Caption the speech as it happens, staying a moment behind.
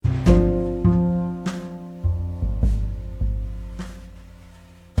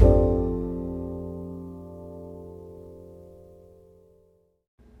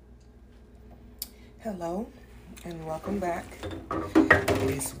Hello and welcome back.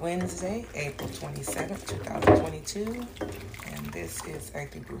 It is Wednesday, April 27th, 2022, and this is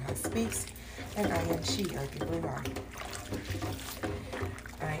Earthy Bruja Speaks, and I am she, Earthy Bruja.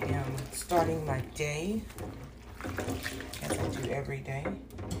 I am starting my day, as I do every day.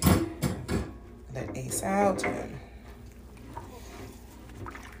 Let Ace out and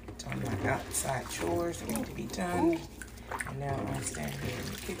done my outside chores that need to be done. And now I stand here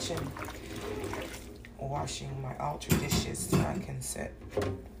in the kitchen washing my altar dishes so I can set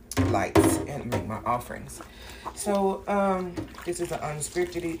lights and make my offerings. So this is an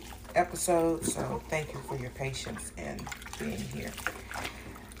unscripted episode, so thank you for your patience and being here.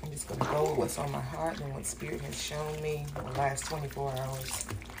 I'm just going to go with what's on my heart and what Spirit has shown me in the last 24 hours.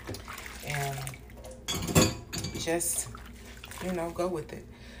 And just, go with it.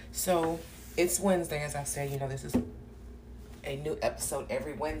 So it's Wednesday, as I said, this is a new episode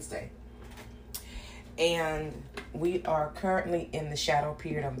every Wednesday. And we are currently in the shadow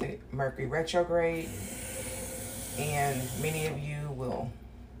period of the Mercury retrograde. And many of you will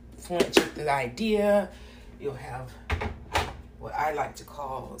flinch at the idea. You'll have what I like to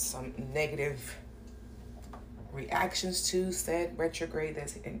call some negative reactions to said retrograde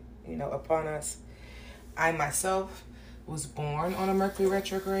that's, upon us. I myself was born on a Mercury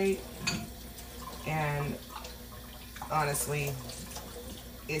retrograde. And honestly,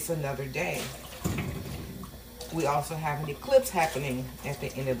 it's another day. We also have an eclipse happening at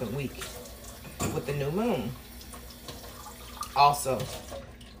the end of the week with the new moon. Also,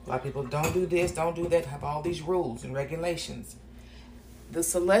 a lot of people don't do this, don't do that, have all these rules and regulations. The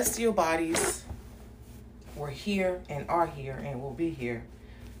celestial bodies were here and are here and will be here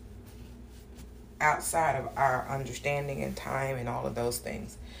outside of our understanding and time and all of those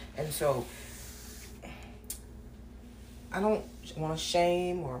things. And so I don't want to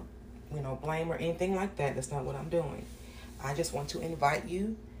shame or blame or anything like that. That's not what I'm doing. I just want to invite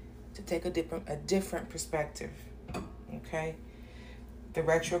you to take a different perspective. Okay? The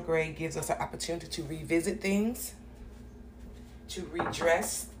retrograde gives us an opportunity to revisit things, to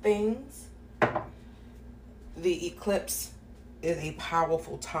redress things. The eclipse is a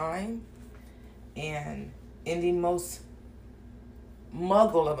powerful time, and in the most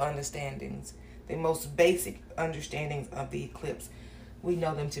muggle of understandings, the most basic understandings of the eclipse, we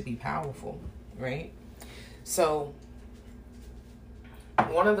know them to be powerful, right? So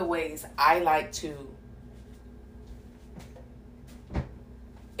one of the ways I like to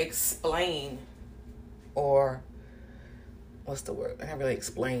explain, or what's the word? Not really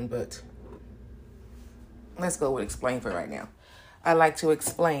explain, but let's go with explain for right now. I like to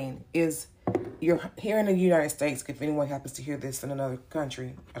explain is you're here in the United States. If anyone happens to hear this in another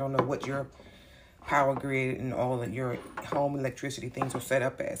country, I don't know what your power grid and all of your home electricity things are set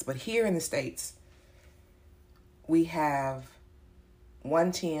up as. But here in the States, we have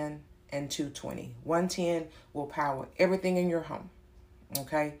 110 and 220. 110 will power everything in your home,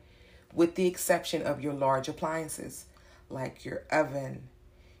 okay? With the exception of your large appliances, like your oven,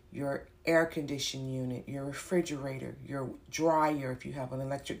 your air conditioning unit, your refrigerator, your dryer, if you have an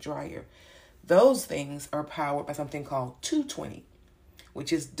electric dryer. Those things are powered by something called 220,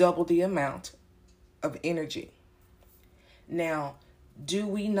 which is double the amount of energy. Now, do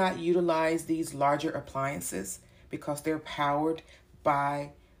we not utilize these larger appliances because they're powered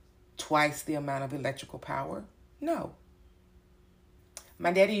by twice the amount of electrical power? No.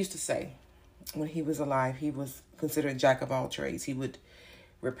 My daddy used to say, when he was alive, he was considered a jack of all trades. He would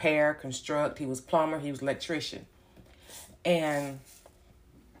repair, construct, he was plumber, he was electrician. And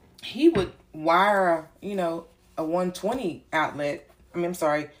he would wire, a 120 outlet, a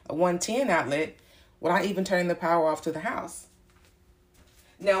 110 outlet, without even turning the power off to the house.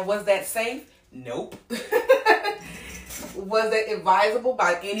 Now, was that safe? Nope. Was that advisable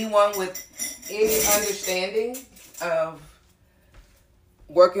by anyone with any understanding of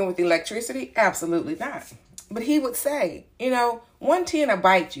working with electricity? Absolutely not. But he would say, 110 will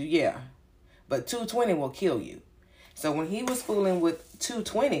bite you, yeah, but 220 will kill you. So when he was fooling with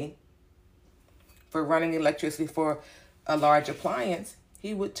 220 for running electricity for a large appliance,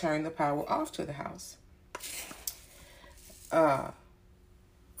 he would turn the power off to the house.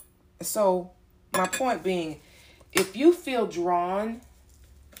 So my point being, if you feel drawn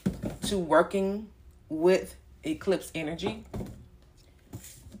to working with eclipse energy,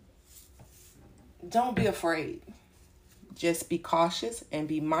 don't be afraid. Just be cautious and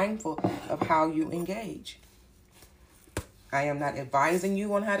be mindful of how you engage. I am not advising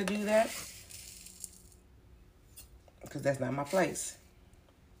you on how to do that, because that's not my place.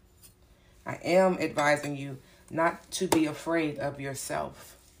 I am advising you not to be afraid of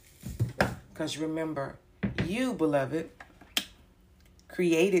yourself. Because remember, you, beloved,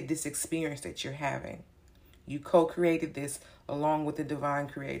 created this experience that you're having. You co-created this along with the divine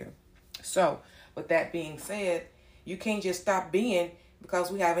creator. So, with that being said, you can't just stop being because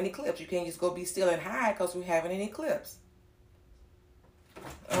we have an eclipse. You can't just go be still and hide because we're having an eclipse.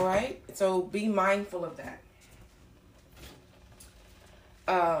 All right? So, be mindful of that.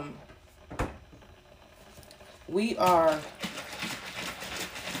 We are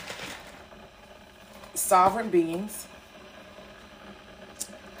sovereign beings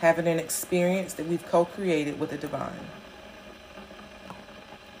having an experience that we've co-created with the divine.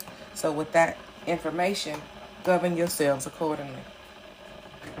 So with that information, govern yourselves accordingly.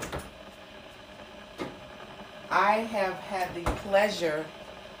 I have had the pleasure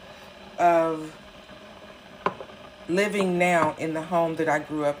of living now in the home that I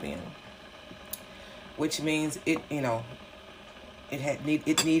grew up in, which means it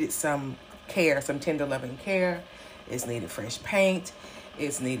needed some care, some tender loving care. It's needed fresh paint.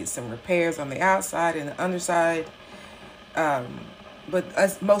 It's needed some repairs on the outside and the underside. But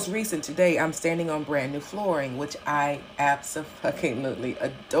as most recent today, I'm standing on brand new flooring, which I absolutely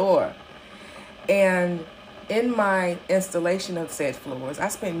adore. And in my installation of said floors, I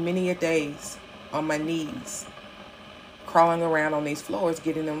spent many a days on my knees, crawling around on these floors,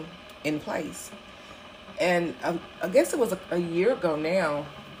 getting them in place. And I guess it was a year ago now,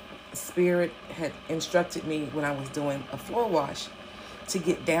 Spirit had instructed me when I was doing a floor wash to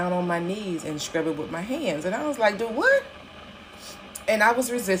get down on my knees and scrub it with my hands. And I was like, do what? And I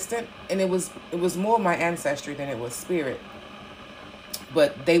was resistant, and it was more my ancestry than it was Spirit.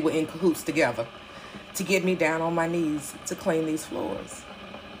 But they were in cahoots together to get me down on my knees to clean these floors.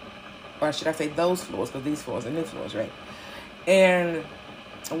 Or should I say those floors, because these floors are new floors, right? And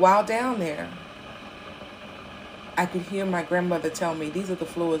while down there, I could hear my grandmother tell me, these are the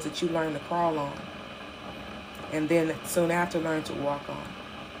floors that you learn to crawl on. And then soon after, learn to walk on.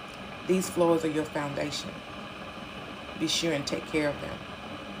 These floors are your foundation. Be sure and take care of them.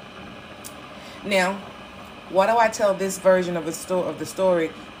 Now, why do I tell this version of the story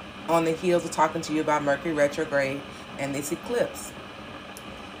on the heels of talking to you about Mercury retrograde and this eclipse?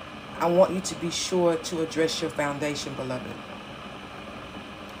 I want you to be sure to address your foundation, beloved.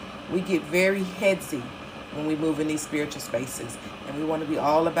 We get very headsy when we move in these spiritual spaces, and we want to be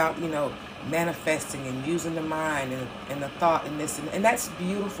all about, manifesting and using the mind and the thought and this, and that's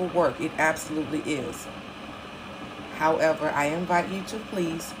beautiful work. It absolutely is. However, I invite you to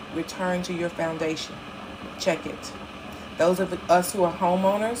please return to your foundation. Check it. Those of us who are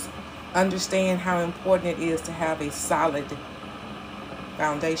homeowners understand how important it is to have a solid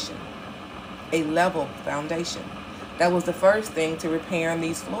foundation, a level foundation. That was the first thing to repairing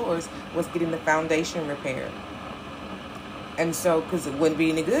these floors, was getting the foundation repaired. And so, because it wouldn't be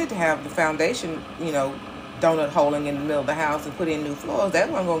any good to have the foundation, donut holing in the middle of the house and put in new floors. That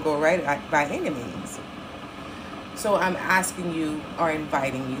wasn't going to go right by any means. So I'm inviting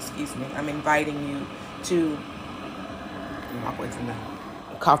you to walk away from the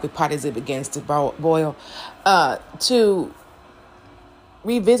coffee pot as it begins to boil, to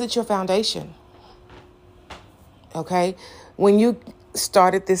revisit your foundation. Okay? When you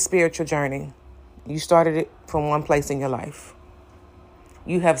started this spiritual journey, you started it from one place in your life.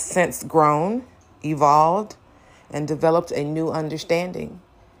 You have since grown, evolved, and developed a new understanding.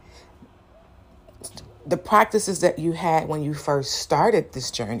 The practices that you had when you first started this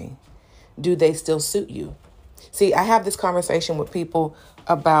journey, do they still suit you? See, I have this conversation with people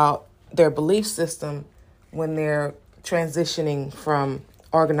about their belief system when they're transitioning from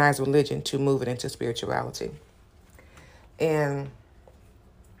organized religion to moving into spirituality. And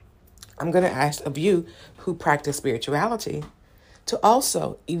I'm going to ask of you who practice spirituality to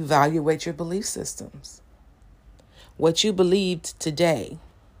also evaluate your belief systems. What you believed today,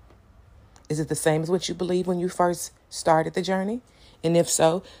 is it the same as what you believed when you first started the journey? And if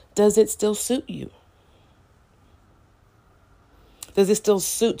so, does it still suit you? Does it still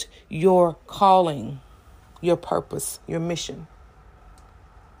suit your calling, your purpose, your mission?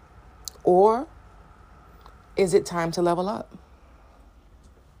 Or is it time to level up?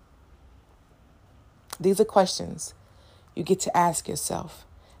 These are questions you get to ask yourself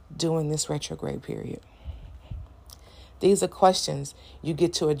during this retrograde period. These are questions you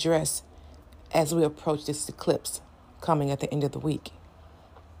get to address as we approach this eclipse coming at the end of the week.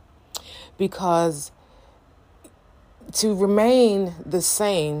 Because to remain the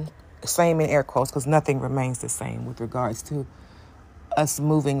same in air quotes, because nothing remains the same with regards to us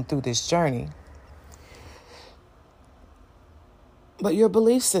moving through this journey. But your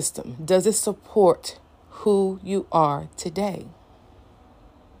belief system, does it support who you are today?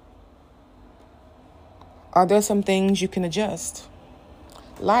 Are there some things you can adjust?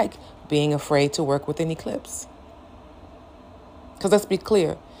 Like being afraid to work with an eclipse. Because let's be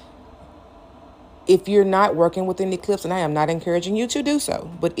clear, if you're not working with an eclipse, and I am not encouraging you to do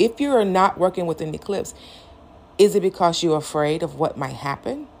so, but if you're not working with an eclipse, is it because you're afraid of what might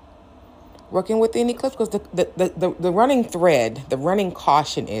happen working with an eclipse? Because the running thread, the running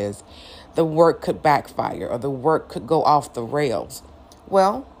caution is the work could backfire or the work could go off the rails.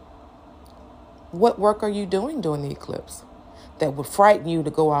 Well, what work are you doing during the eclipse that would frighten you to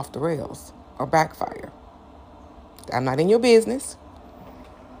go off the rails or backfire? I'm not in your business.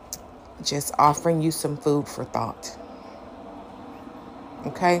 Just offering you some food for thought.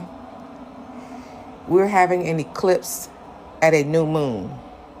 Okay? We're having an eclipse at a new moon.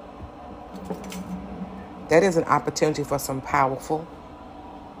 That is an opportunity for some powerful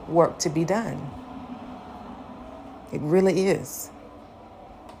work to be done. It really is.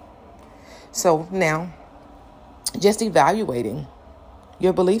 So now, just evaluating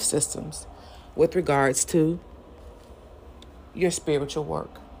your belief systems with regards to your spiritual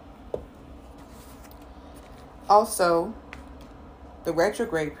work. Also, the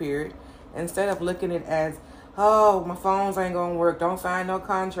retrograde period, instead of looking at it as, oh, my phones ain't gonna work, don't sign no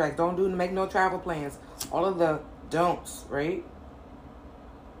contract, make no travel plans, all of the don'ts, right?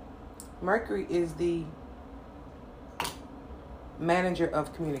 Mercury is the manager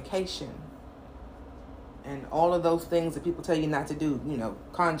of communication and all of those things that people tell you not to do,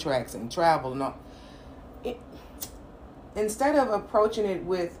 contracts and travel and all. Instead of approaching it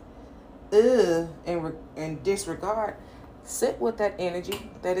with and disregard, sit with that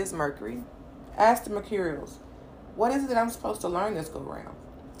energy that is Mercury. Ask the Mercurials, what is it that I'm supposed to learn this go round?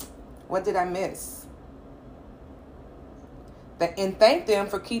 What did I miss? And thank them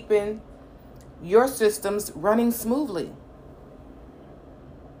for keeping your systems running smoothly.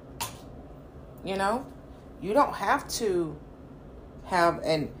 You don't have to have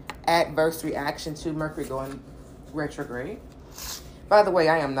an adverse reaction to Mercury going retrograde. By the way,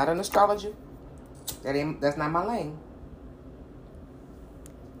 I am not an astrologer. That's not my lane.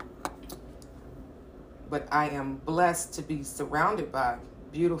 But I am blessed to be surrounded by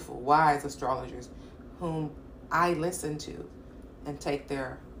beautiful, wise astrologers whom I listen to and take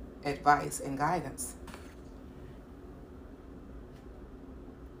their advice and guidance.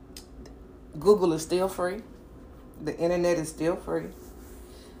 Google is still free. The internet is still free.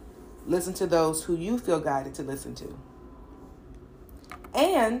 Listen to those who you feel guided to listen to.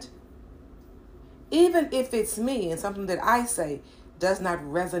 And even if it's me and something that I say does not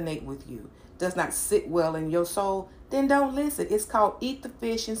resonate with you, does not sit well in your soul, then don't listen. It's called eat the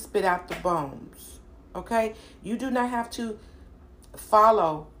fish and spit out the bones. Okay? You do not have to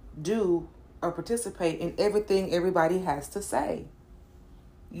follow, do, or participate in everything everybody has to say.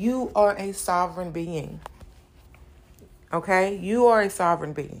 You are a sovereign being. Okay? You are a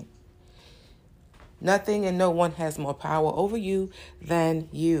sovereign being. Nothing and no one has more power over you than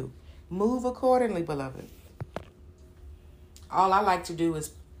you. Move accordingly, beloved. All I like to do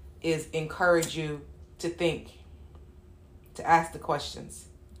is encourage you to think, to ask the questions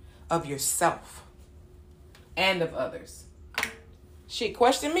of yourself and of others. Shit,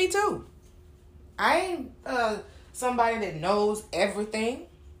 question me too. I ain't somebody that knows everything.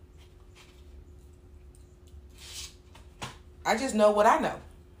 I just know what I know.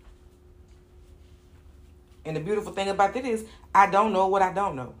 And the beautiful thing about it is I don't know what I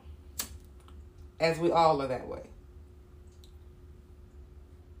don't know. As we all are that way.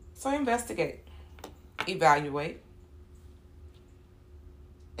 So investigate, evaluate,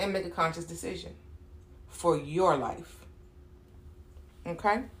 and make a conscious decision for your life.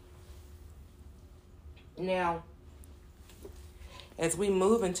 Okay? Now, as we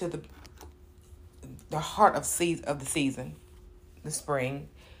move into the heart of the season, the spring,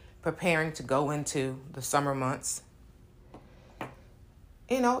 preparing to go into the summer months,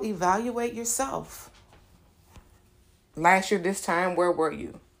 evaluate yourself. Last year, this time, where were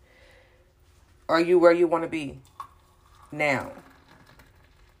you? Are you where you want to be now?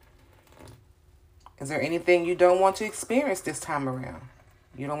 Is there anything you don't want to experience this time around?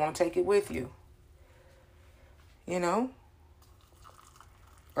 You don't want to take it with you?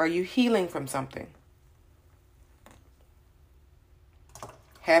 Are you healing from something?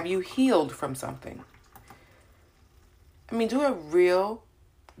 Have you healed from something? Do a real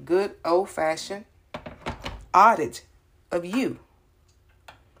good old-fashioned audit of you.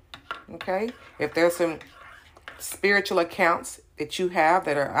 Okay? If there's some spiritual accounts that you have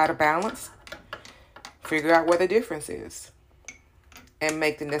that are out of balance, figure out where the difference is and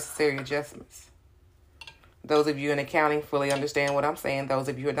make the necessary adjustments. Those of you in accounting fully understand what I'm saying. Those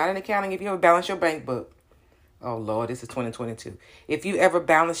of you who are not in accounting, if you have a balance your bank book, Oh, Lord, this is 2022. If you ever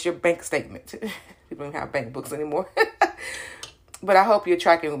balance your bank statement, people don't have bank books anymore. But I hope you're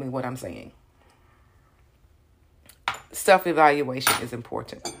tracking with me what I'm saying. Self-evaluation is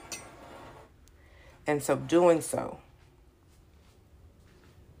important. And so doing so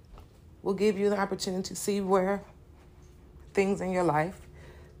will give you the opportunity to see where things in your life,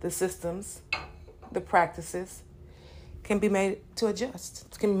 the systems, the practices can be made to adjust.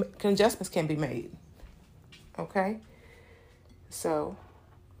 Adjustments can be made. Okay? So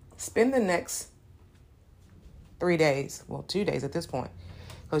spend the next 3 days, well, 2 days at this point,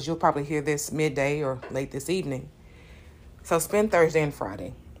 because you'll probably hear this midday or late this evening. So spend Thursday and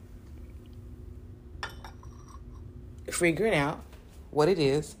Friday figuring out what it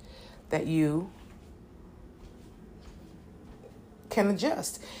is that you can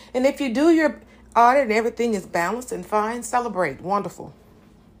adjust. And if you do your audit and everything is balanced and fine, celebrate. Wonderful.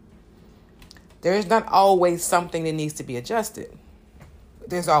 There is not always something that needs to be adjusted.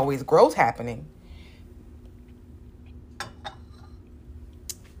 There's always growth happening.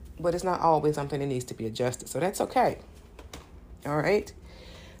 But it's not always something that needs to be adjusted. So that's okay. All right.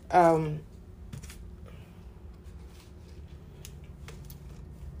 And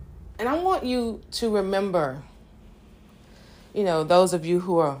I want you to remember, those of you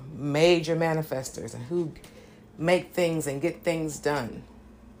who are major manifestors and who make things and get things done,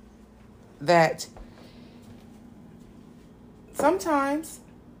 that sometimes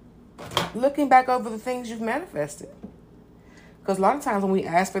looking back over the things you've manifested, because a lot of times when we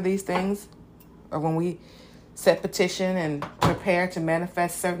ask for these things or when we set petition and prepare to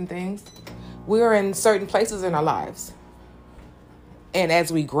manifest certain things, we're in certain places in our lives. And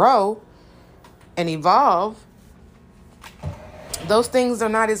as we grow and evolve, those things are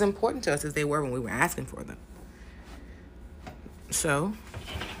not as important to us as they were when we were asking for them. So,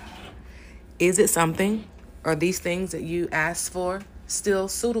 is it something, are these things that you asked for still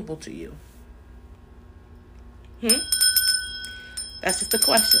suitable to you? That's just a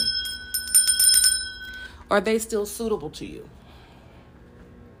question. Are they still suitable to you?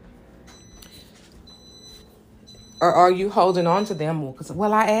 Or are you holding on to them because,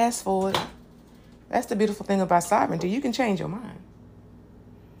 I asked for it? That's the beautiful thing about sovereignty. You can change your mind.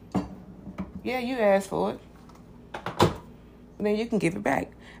 Yeah, you asked for it. Then you can give it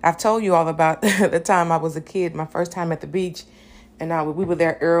back. I've told you all about the time I was a kid, my first time at the beach, and we were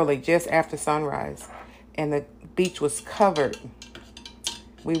there early, just after sunrise, and the beach was covered.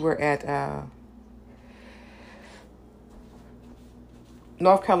 We were at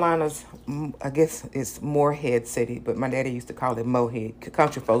North Carolina's, I guess it's Morehead City, but my daddy used to call it Mohead.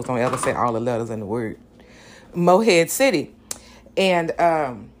 Country folks don't ever say all the letters in the word. Mohead City. And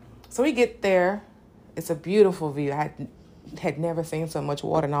so we get there. It's a beautiful view. I had never seen so much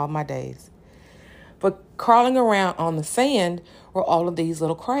water in all my days. But crawling around on the sand were all of these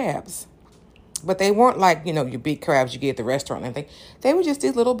little crabs. But they weren't like, your big crabs you get at the restaurant and everything. They were just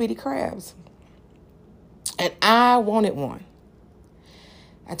these little bitty crabs. And I wanted one.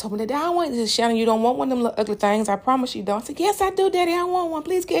 I told my daddy, I want this. Shannon, you don't want one of them little ugly things. I promise you don't. I said, yes, I do, Daddy. I want one.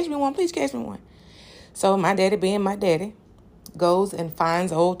 Please catch me one. Please catch me one. So my daddy, being my daddy, goes and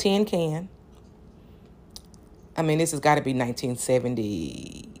finds an old tin can. I mean, this has got to be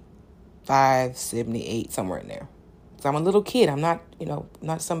 1975, 78, somewhere in there. So I'm a little kid. I'm not, I'm a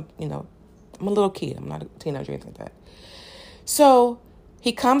little kid. I'm not a teenager or anything like that. So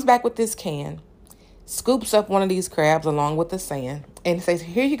he comes back with this can, scoops up one of these crabs along with the sand, and says,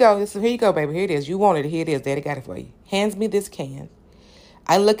 here you go. Here you go, baby. Here it is. You wanted it. Here it is. Daddy got it for you. Hands me this can.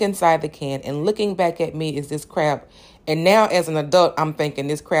 I look inside the can, and looking back at me is this crab. And now as an adult, I'm thinking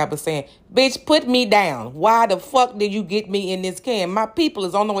this crab is saying, bitch, put me down. Why the fuck did you get me in this can? My people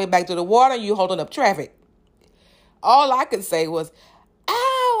is on the way back to the water. You holding up traffic. All I could say was,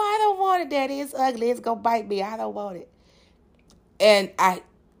 oh, I don't want it, Daddy. It's ugly. It's going to bite me. I don't want it. And I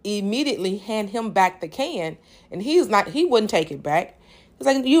immediately hand him back the can. And he wouldn't take it back. It's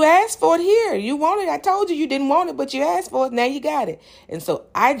like, you asked for it here. You wanted it. I told you you didn't want it, but you asked for it. Now you got it. And so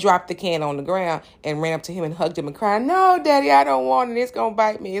I dropped the can on the ground and ran up to him and hugged him and cried, no, Daddy, I don't want it. It's going to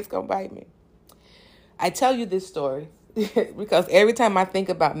bite me. It's going to bite me. I tell you this story because every time I think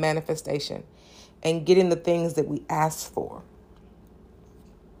about manifestation and getting the things that we ask for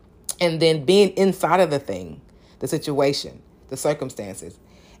and then being inside of the thing, the situation, the circumstances,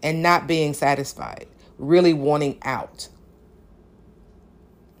 and not being satisfied, really wanting out,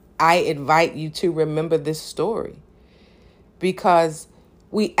 I invite you to remember this story because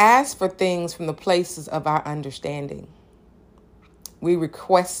we ask for things from the places of our understanding. We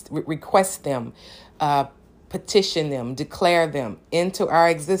request them petition them, declare them into our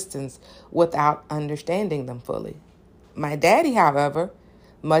existence without understanding them fully. My daddy, however,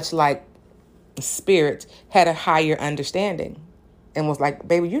 much like spirit, had a higher understanding and was like,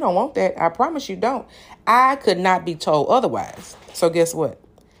 baby, you don't want that. I promise you don't. I could not be told otherwise. So guess what?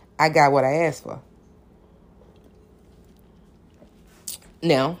 I got what I asked for.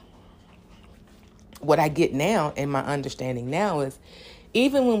 Now, what I get now and my understanding now is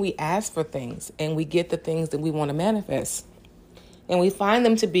even when we ask for things and we get the things that we want to manifest and we find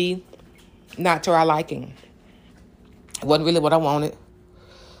them to be not to our liking, it wasn't really what I wanted.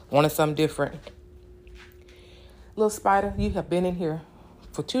 Wanted something different. Little spider, you have been in here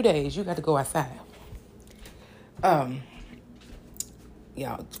for 2 days. You got to go outside.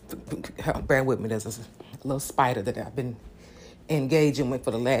 Y'all, bear with me. There's a little spider that I've been engaging with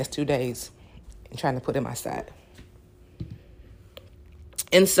for the last 2 days and trying to put him outside.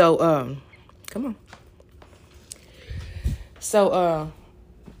 And so, come on. So,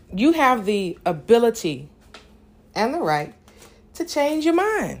 you have the ability and the right to change your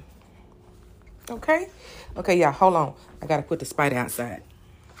mind. Okay? Okay, y'all, hold on. I got to put the spider outside.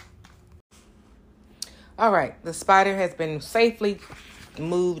 All right, the spider has been safely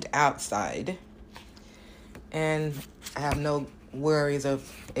moved outside. And I have no worries of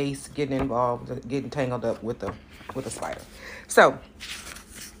Ace getting involved, getting tangled up with the spider. So,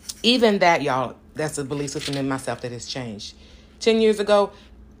 even that, y'all, that's a belief system in myself that has changed. 10 years ago,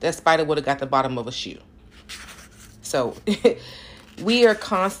 that spider would have got the bottom of a shoe. So, we are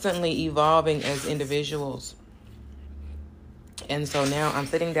constantly evolving as individuals. And so now I'm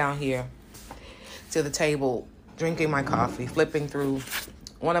sitting down here to the table, drinking my coffee, flipping through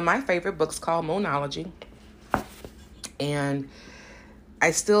one of my favorite books called Moonology. And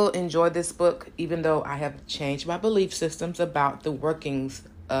I still enjoy this book, even though I have changed my belief systems about the workings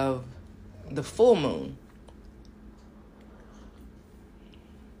of the full moon.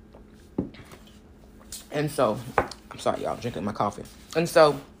 And so, I'm sorry, y'all, drinking my coffee. And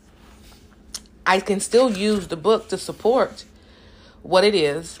so, I can still use the book to support what it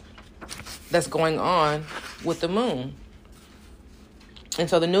is that's going on with the moon. And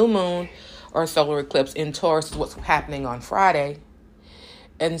so, the new moon or solar eclipse in Taurus is what's happening on Friday.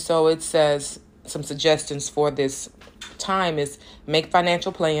 And so, it says some suggestions for this time is make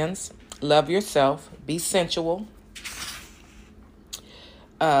financial plans, love yourself, be sensual,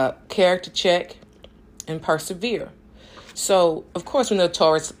 character check, and persevere. So, of course, we know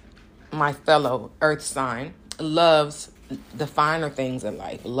Taurus, my fellow earth sign, loves the finer things in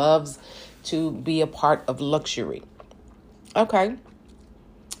life, loves to be a part of luxury. Okay.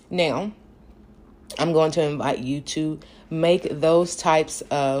 Now, I'm going to invite you to make those types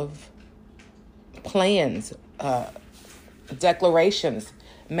of plans, declarations,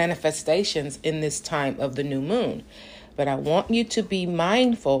 manifestations in this time of the new moon. But I want you to be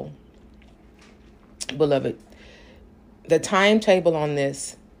mindful, beloved, the timetable on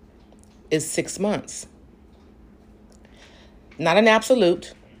this is 6 months. Not an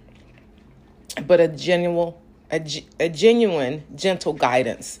absolute, but a genuine, gentle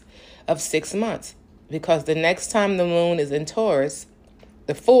guidance of 6 months. Because the next time the moon is in Taurus,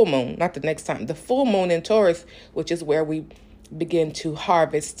 the full moon, not the next time, the full moon in Taurus, which is where we begin to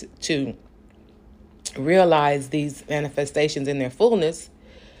harvest, to realize these manifestations in their fullness,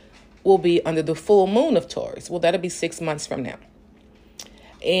 will be under the full moon of Taurus. Well, that'll be 6 months from now.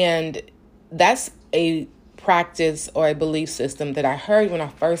 And that's a practice or a belief system that I heard when I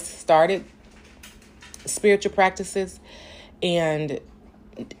first started spiritual practices. And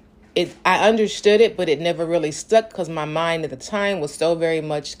I understood it, but it never really stuck because my mind at the time was so very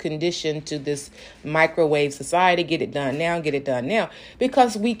much conditioned to this microwave society. Get it done now, get it done now.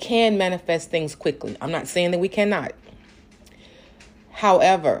 Because we can manifest things quickly. I'm not saying that we cannot.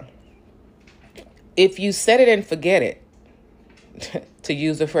 However, if you set it and forget it, to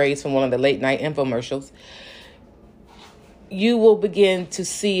use a phrase from one of the late night infomercials, you will begin to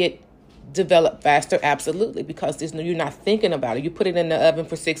see it develop faster. Absolutely. Because you're not thinking about it. You put it in the oven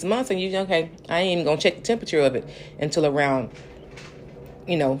for 6 months and you, okay, I ain't even going to check the temperature of it until around,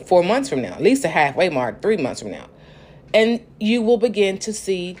 4 months from now, at least the halfway mark, 3 months from now. And you will begin to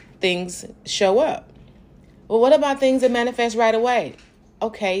see things show up. Well, what about things that manifest right away?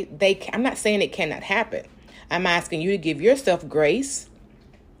 Okay, I'm not saying it cannot happen. I'm asking you to give yourself grace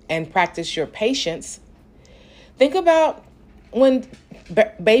and practice your patience. Think about when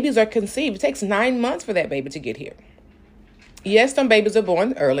babies are conceived. It takes 9 months for that baby to get here. Yes, some babies are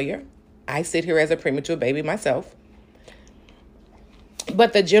born earlier. I sit here as a premature baby myself.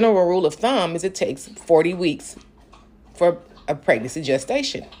 But the general rule of thumb is it takes 40 weeks for a pregnancy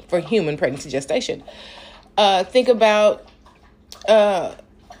gestation, for human pregnancy gestation. Think about a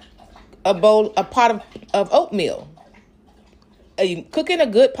pot of oatmeal. Cooking a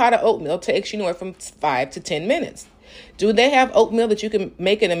good pot of oatmeal takes you anywhere from 5 to 10 minutes. Do they have oatmeal that you can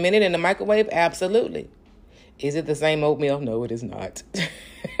make in a minute in the microwave? Absolutely. Is it the same oatmeal? No, it is not.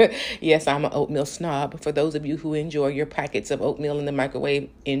 Yes, I'm an oatmeal snob. For those of you who enjoy your packets of oatmeal in the microwave,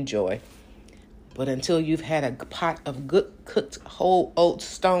 enjoy. But until you've had a pot of good cooked whole oats,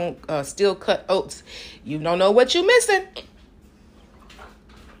 steel cut oats, you don't know what you're missing.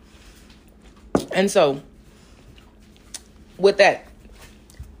 And so, with that,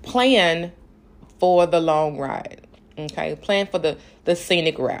 plan for the long ride. Okay, plan for the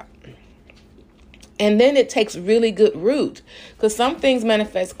scenic route. And then it takes really good root, because some things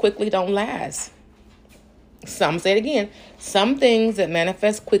manifest quickly don't last. Say it again. Some things that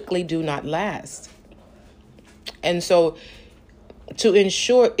manifest quickly do not last. And so to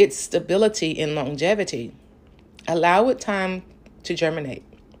ensure its stability and longevity, allow it time to germinate.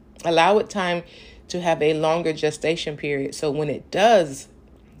 Allow it time to have a longer gestation period. So when it does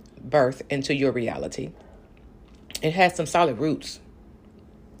birth into your reality, it has some solid roots.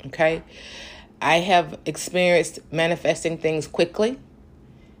 Okay. I have experienced manifesting things quickly.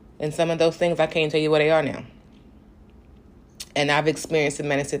 And some of those things, I can't tell you what they are now. And I've experienced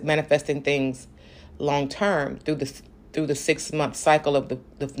manifesting things long term through the 6-month cycle of the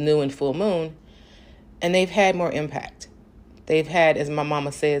new and full moon. And they've had more impact. They've had, as my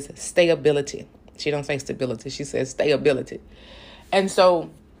mama says, stability. She don't say stability. She says stability. And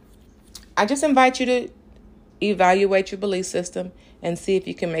so I just invite you to evaluate your belief system and see if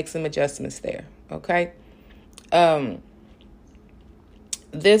you can make some adjustments there. Okay.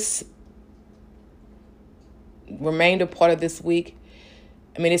 This remainder part of this week,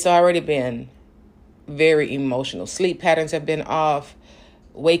 I mean, it's already been very emotional. Sleep patterns have been off.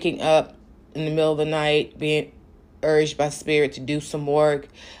 Waking up in the middle of the night, being urged by spirit to do some work.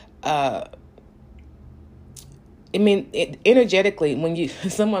 Energetically, when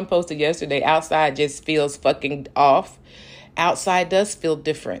someone posted yesterday, outside just feels fucking off. Outside does feel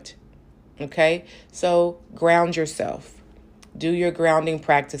different. Okay? So ground yourself. Do your grounding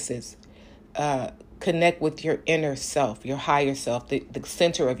practices. Connect with your inner self, your higher self, the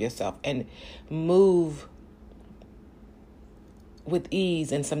center of yourself, and move with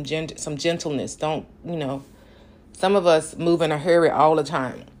ease and some gentleness. Don't, some of us move in a hurry all the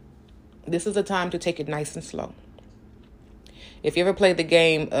time. This is a time to take it nice and slow. If you ever played the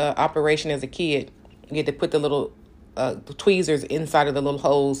game Operation as a kid, you get to put the little tweezers inside of the little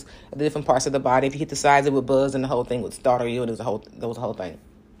holes of the different parts of the body. If you hit the sides, it would buzz and the whole thing would startle you, and there was a whole thing.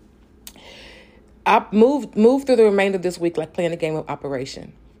 Move through the remainder of this week like playing a game of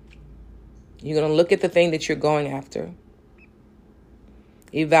Operation. You're going to look at the thing that you're going after.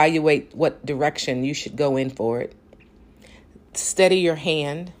 Evaluate what direction you should go in for it. Steady your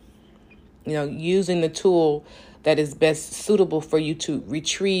hand, using the tool that is best suitable for you to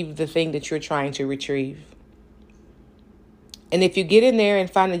retrieve the thing that you're trying to retrieve. And if you get in there and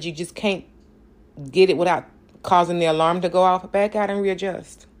find that you just can't get it without causing the alarm to go off, back out and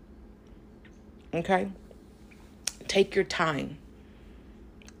readjust. Okay? Take your time.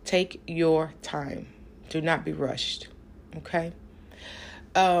 Take your time. Do not be rushed. Okay?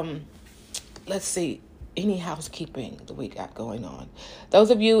 Let's see. Any housekeeping that we got going on?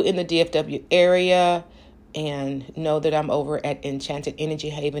 Those of you in the DFW area and know that I'm over at Enchanted Energy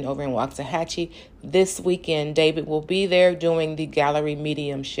Haven over in Waxahachie. This weekend, David will be there doing the gallery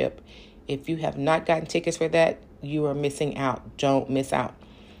mediumship. If you have not gotten tickets for that, you are missing out. Don't miss out.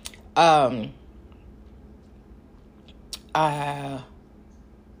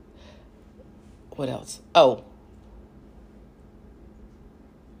 What else? Oh,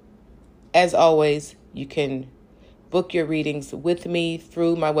 as always, you can book your readings with me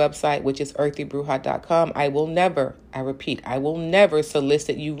through my website, which is earthybruja.com. I will never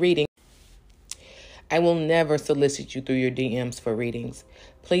solicit you reading. I will never solicit you through your DMs for readings.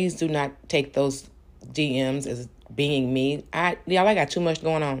 Please do not take those DMs as being me. I got too much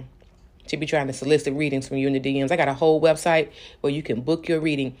going on to be trying to solicit readings from you in the DMs. I got a whole website where you can book your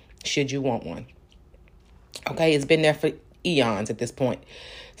reading should you want one. Okay, it's been there for eons at this point.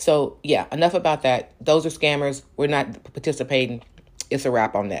 So, yeah, enough about that. Those are scammers. We're not participating. It's a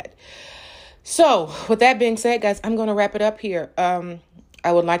wrap on that. So, with that being said, guys, I'm going to wrap it up here. I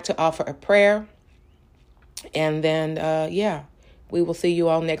would like to offer a prayer. And then, we will see you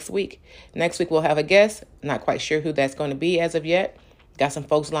all next week. Next week, we'll have a guest. Not quite sure who that's going to be as of yet. Got some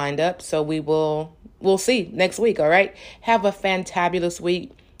folks lined up. So, we'll see next week, all right? Have a fantabulous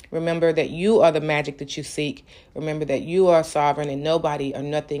week. Remember that you are the magic that you seek. Remember that you are sovereign and nobody or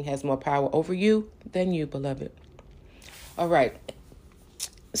nothing has more power over you than you, beloved. All right.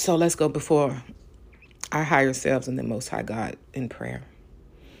 So let's go before our higher selves and the Most High God in prayer.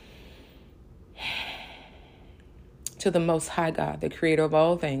 To the Most High God, the creator of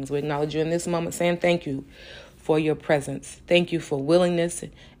all things, we acknowledge you in this moment, saying thank you for your presence. Thank you for willingness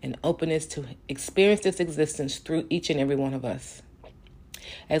and openness to experience this existence through each and every one of us.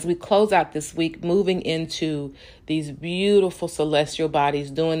 As we close out this week, moving into these beautiful celestial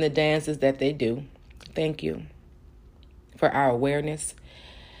bodies doing the dances that they do, thank you for our awareness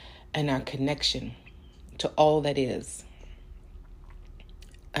and our connection to all that is.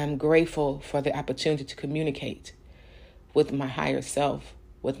 I'm grateful for the opportunity to communicate with my higher self,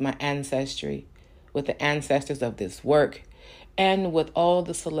 with my ancestry, with the ancestors of this work, and with all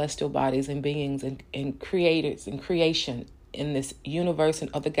the celestial bodies and beings and creators and creation in this universe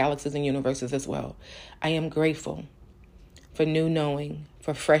and other galaxies and universes as well. I am grateful for new knowing,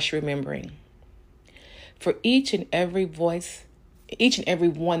 for fresh remembering, for each and every voice, each and every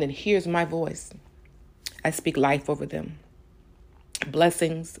one that hears my voice. I speak life over them.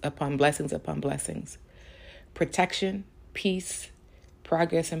 Blessings upon blessings upon blessings. Protection, peace,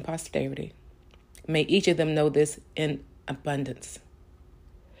 progress, and prosperity. May each of them know this in abundance.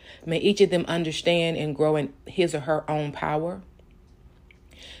 May each of them understand and grow in his or her own power.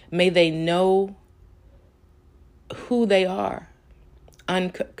 May they know who they are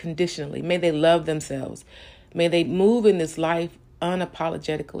unconditionally. May they love themselves. May they move in this life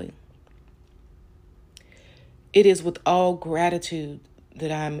unapologetically. It is with all gratitude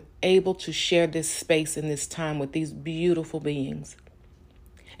that I'm able to share this space and this time with these beautiful beings.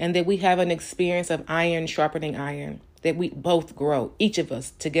 And that we have an experience of iron sharpening iron. That we both grow, each of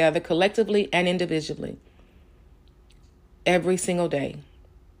us, together, collectively and individually, every single day.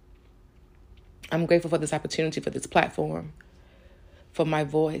 I'm grateful for this opportunity, for this platform, for my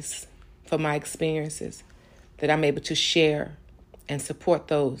voice, for my experiences, that I'm able to share and support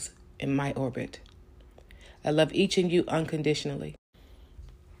those in my orbit. I love each of you unconditionally.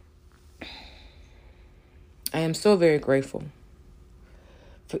 I am so very grateful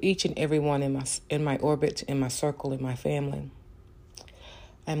for each and every one in my orbit, in my circle, in my family.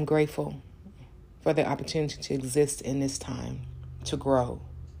 I'm grateful for the opportunity to exist in this time, to grow,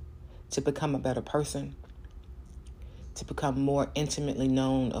 to become a better person, to become more intimately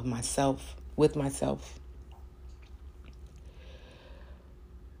known of myself, with myself.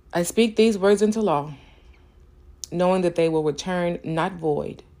 I speak these words into law, knowing that they will return not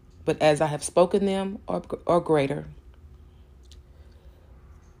void, but as I have spoken them or greater.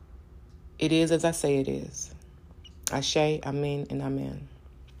 It is as I say it is. Ashe, Amen, and Amen.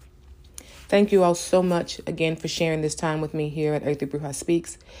 Thank you all so much again for sharing this time with me here at Earthy Bruja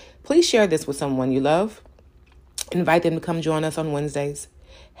Speaks. Please share this with someone you love. Invite them to come join us on Wednesdays.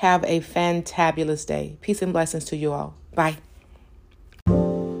 Have a fantabulous day. Peace and blessings to you all. Bye.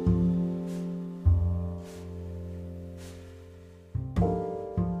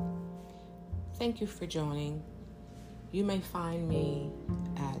 Thank you for joining. You may find me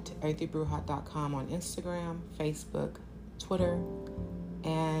at earthybruja.com on Instagram, Facebook, Twitter,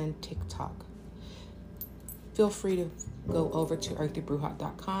 and TikTok. Feel free to go over to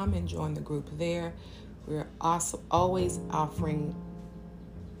earthybruja.com and join the group there. We're also always offering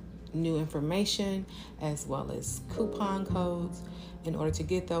new information as well as coupon codes. In order to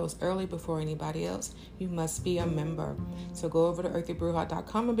get those early before anybody else, you must be a member. So go over to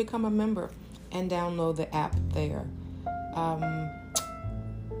earthybruja.com and become a member and download the app there.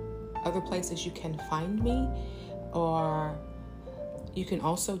 Other places you can find me, or you can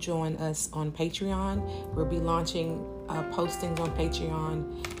also join us on Patreon. We'll be launching postings on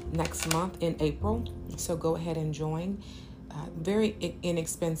Patreon next month in April, so go ahead and join. Very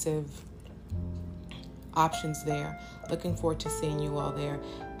inexpensive options there. Looking forward to seeing you all there.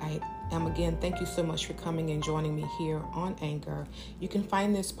 Again, thank you so much for coming and joining me here on Anchor. You can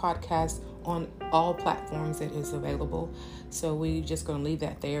find this podcast on all platforms that is available. So we're just going to leave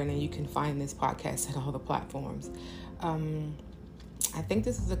that there, and then you can find this podcast at all the platforms. I think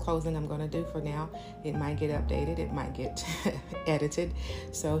this is the closing I'm going to do for now. It might get updated. It might get edited.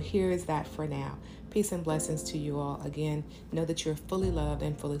 So here is that for now. Peace and blessings to you all. Again, know that you're fully loved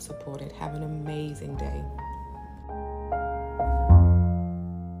and fully supported. Have an amazing day.